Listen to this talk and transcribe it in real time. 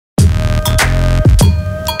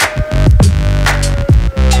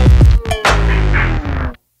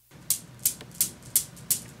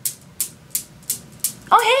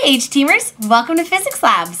H-Teamers, welcome to Physics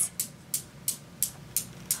Labs.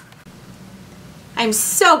 I'm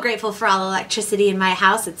so grateful for all the electricity in my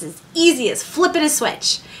house. It's as easy as flipping a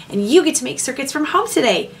switch. And you get to make circuits from home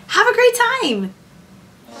today. Have a great time!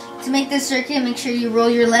 To make this circuit, make sure you roll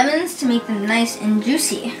your lemons to make them nice and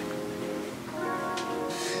juicy.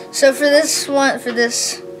 So for this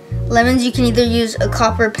lemons, you can either use a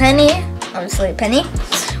copper penny, obviously a penny,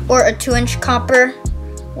 or a 2-inch copper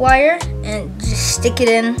wire, and just stick it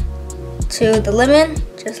in to the lemon,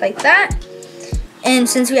 just like that. And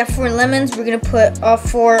since we have 4 lemons, we're gonna put all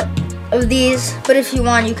 4 of these, but if you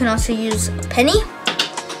want, you can also use a penny.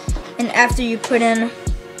 And after you put in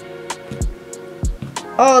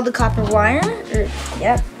all the copper wire,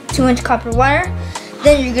 2-inch copper wire,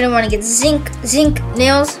 then you're gonna wanna get zinc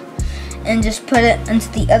nails and just put it into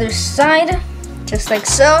the other side, just like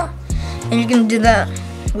so. And you're gonna do that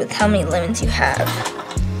with how many lemons you have.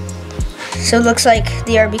 So it looks like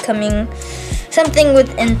they are becoming something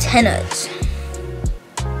with antennas.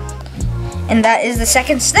 And that is the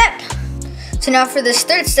second step. So now for this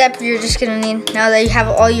third step, you're just gonna need, now that you have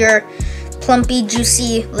all your plumpy,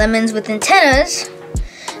 juicy lemons with antennas,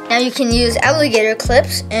 now you can use alligator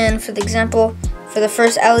clips. And for the example, for the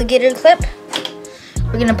first alligator clip,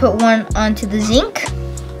 we're gonna put one onto the zinc,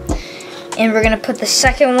 and we're gonna put the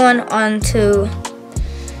second one onto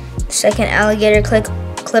the second alligator clip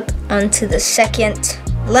onto the second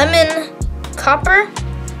lemon copper.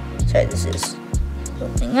 Sorry, this is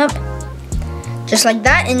opening up. Just like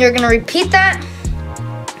that, and you're gonna repeat that.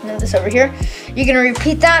 Move this over here. You're gonna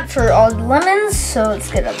repeat that for all the lemons. So let's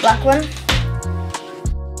get a black one.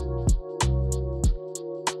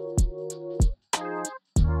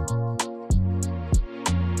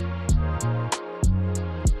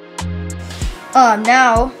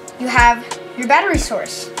 Now you have your battery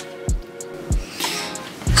source.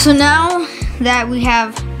 So now that we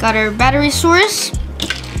have got our battery source,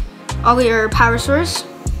 our power source,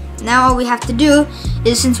 now all we have to do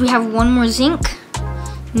is, since we have one more zinc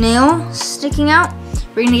nail sticking out,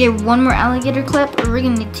 we're gonna get one more alligator clip, or we're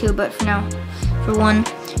gonna need 2, but for now, for one,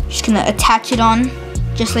 we're just gonna attach it on,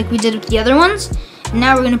 just like we did with the other ones. And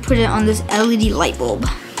now we're gonna put it on this LED light bulb.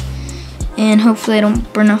 And hopefully I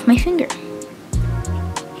don't burn off my finger.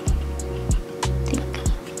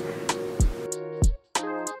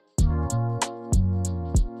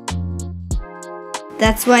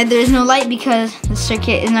 That's why there's no light, because the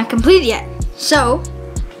circuit is not complete yet. So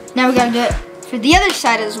now we gotta do it for the other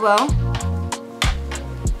side as well.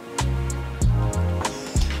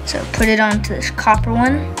 So put it onto this copper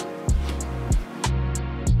one.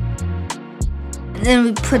 And then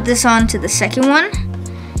we put this onto the second one.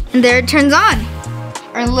 And there it turns on,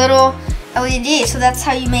 our little LED. So that's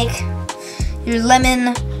how you make your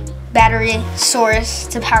lemon battery source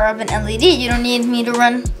to power up an LED. You don't need me to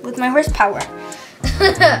run with my horsepower.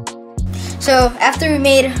 So after we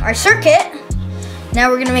made our circuit, now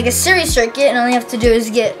we're gonna make a series circuit, and all you have to do is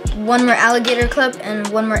get one more alligator clip and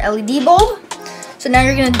one more LED bulb. So now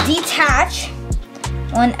you're gonna detach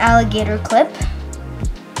one alligator clip.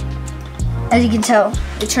 As you can tell,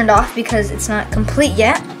 it turned off because it's not complete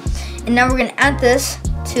yet. And now we're gonna add this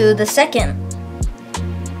to the second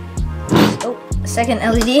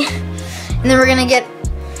LED. And then we're gonna get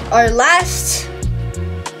our last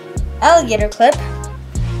alligator clip.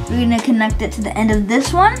 We're gonna connect it to the end of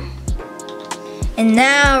this one. And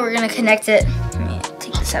now we're gonna connect it, let me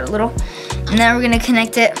take this out a little. And now we're gonna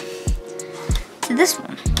connect it to this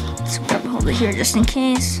one. So we'll hold it here just in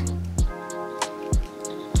case.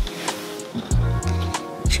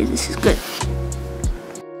 Make sure this is good.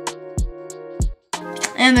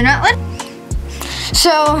 And they're not lit.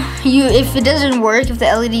 So if it doesn't work, if the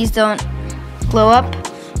LEDs don't glow up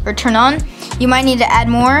or turn on, you might need to add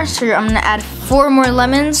more. So I'm gonna add 4 more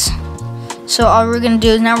lemons. So all we're gonna do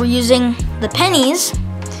is, now we're using the pennies,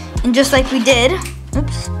 and just like we did,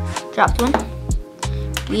 oops, dropped one.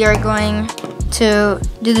 We are going to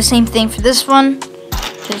do the same thing for this one.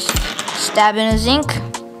 Just stab in a zinc,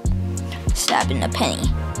 stab in a penny.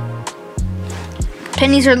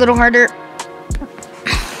 Pennies are a little harder,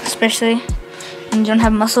 especially when you don't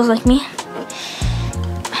have muscles like me.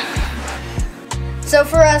 So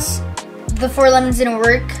for us, the 4 lemons didn't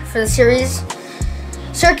work for the series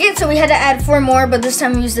circuit, so we had to add 4 more, but this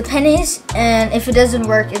time we used the pennies. And if it doesn't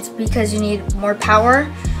work, it's because you need more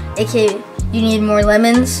power, aka you need more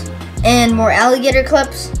lemons and more alligator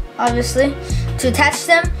clips, obviously, to attach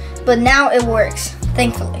them. But now it works,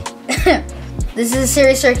 thankfully. This is a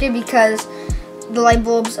series circuit because the light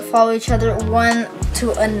bulbs follow each other one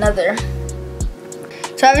to another.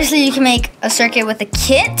 So obviously you can make a circuit with a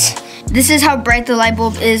kit. This is how bright the light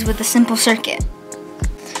bulb is with a simple circuit.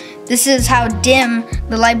 This is how dim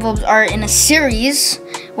the light bulbs are in a series.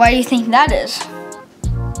 Why do you think that is?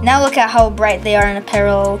 Now look at how bright they are in a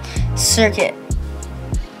parallel circuit.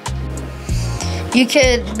 You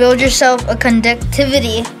could build yourself a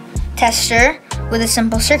conductivity tester with a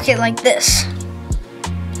simple circuit like this.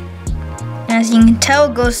 And as you can tell,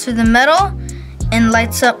 it goes through the metal and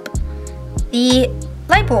lights up the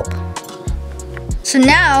light bulb. So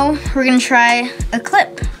now we're gonna try a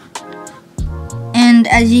clip. And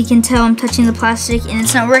as you can tell, I'm touching the plastic and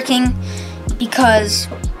it's not working because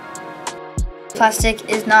plastic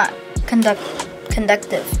is not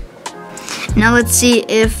conductive. Now let's see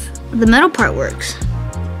if the metal part works.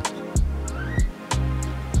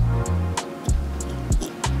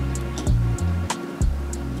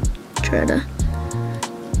 Try to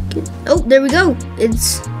get, oh, there we go.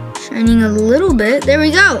 It's shining a little bit. There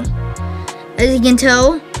we go. As you can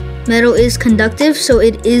tell, metal is conductive, so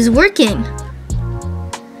it is working.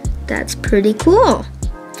 That's pretty cool.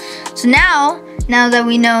 So now that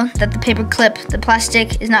we know that the paper clip, the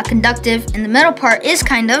plastic is not conductive and the metal part is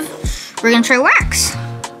kind of, we're gonna try wax.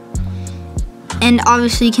 And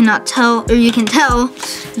obviously you cannot tell, or you can tell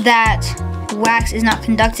that wax is not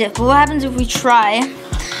conductive. But what happens if we try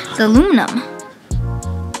the aluminum?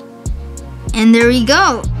 And there we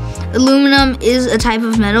go. Aluminum is a type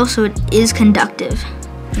of metal, so it is conductive.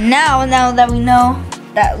 Now that we know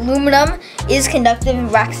that aluminum is conductive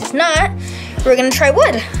and wax is not, we're gonna try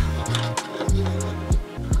wood.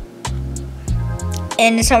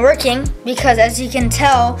 And it's not working because, as you can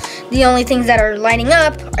tell, the only things that are lighting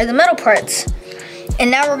up are the metal parts.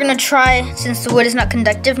 And now we're gonna try, since the wood is not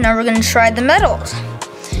conductive, now we're gonna try the metals,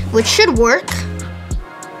 which should work.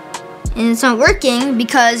 And it's not working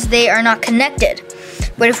because they are not connected.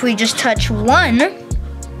 But if we just touch one, it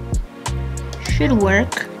should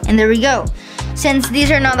work. And there we go. Since these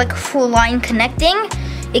are not like a full line connecting,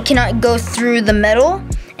 it cannot go through the metal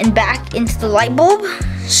and back into the light bulb.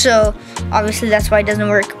 So obviously that's why it doesn't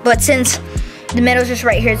work. But since the metal's just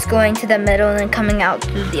right here, it's going to the metal and then coming out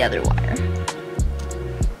through the other wire.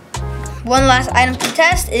 One last item to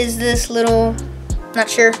test is this little, not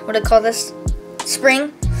sure what to call this,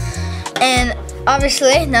 spring. And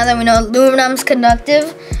obviously, now that we know aluminum's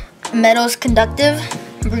conductive, metal's conductive,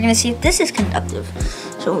 we're gonna see if this is conductive.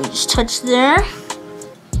 So we just touch there.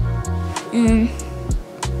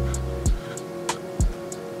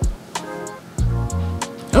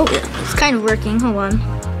 Oh, yeah, it's kind of working. Hold on.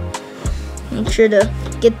 Make sure to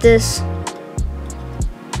get this.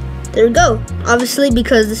 There we go. Obviously,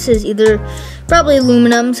 because this is either probably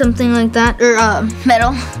aluminum, something like that, or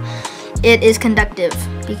metal, it is conductive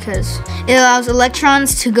because it allows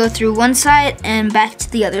electrons to go through one side and back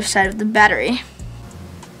to the other side of the battery.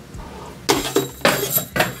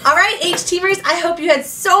 Alright, H-Teamers, I hope you had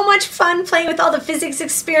so much fun playing with all the physics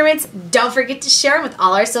experiments. Don't forget to share them with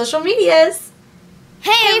all our social medias.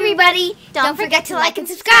 Hey everybody, don't forget to like and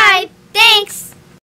subscribe. Thanks!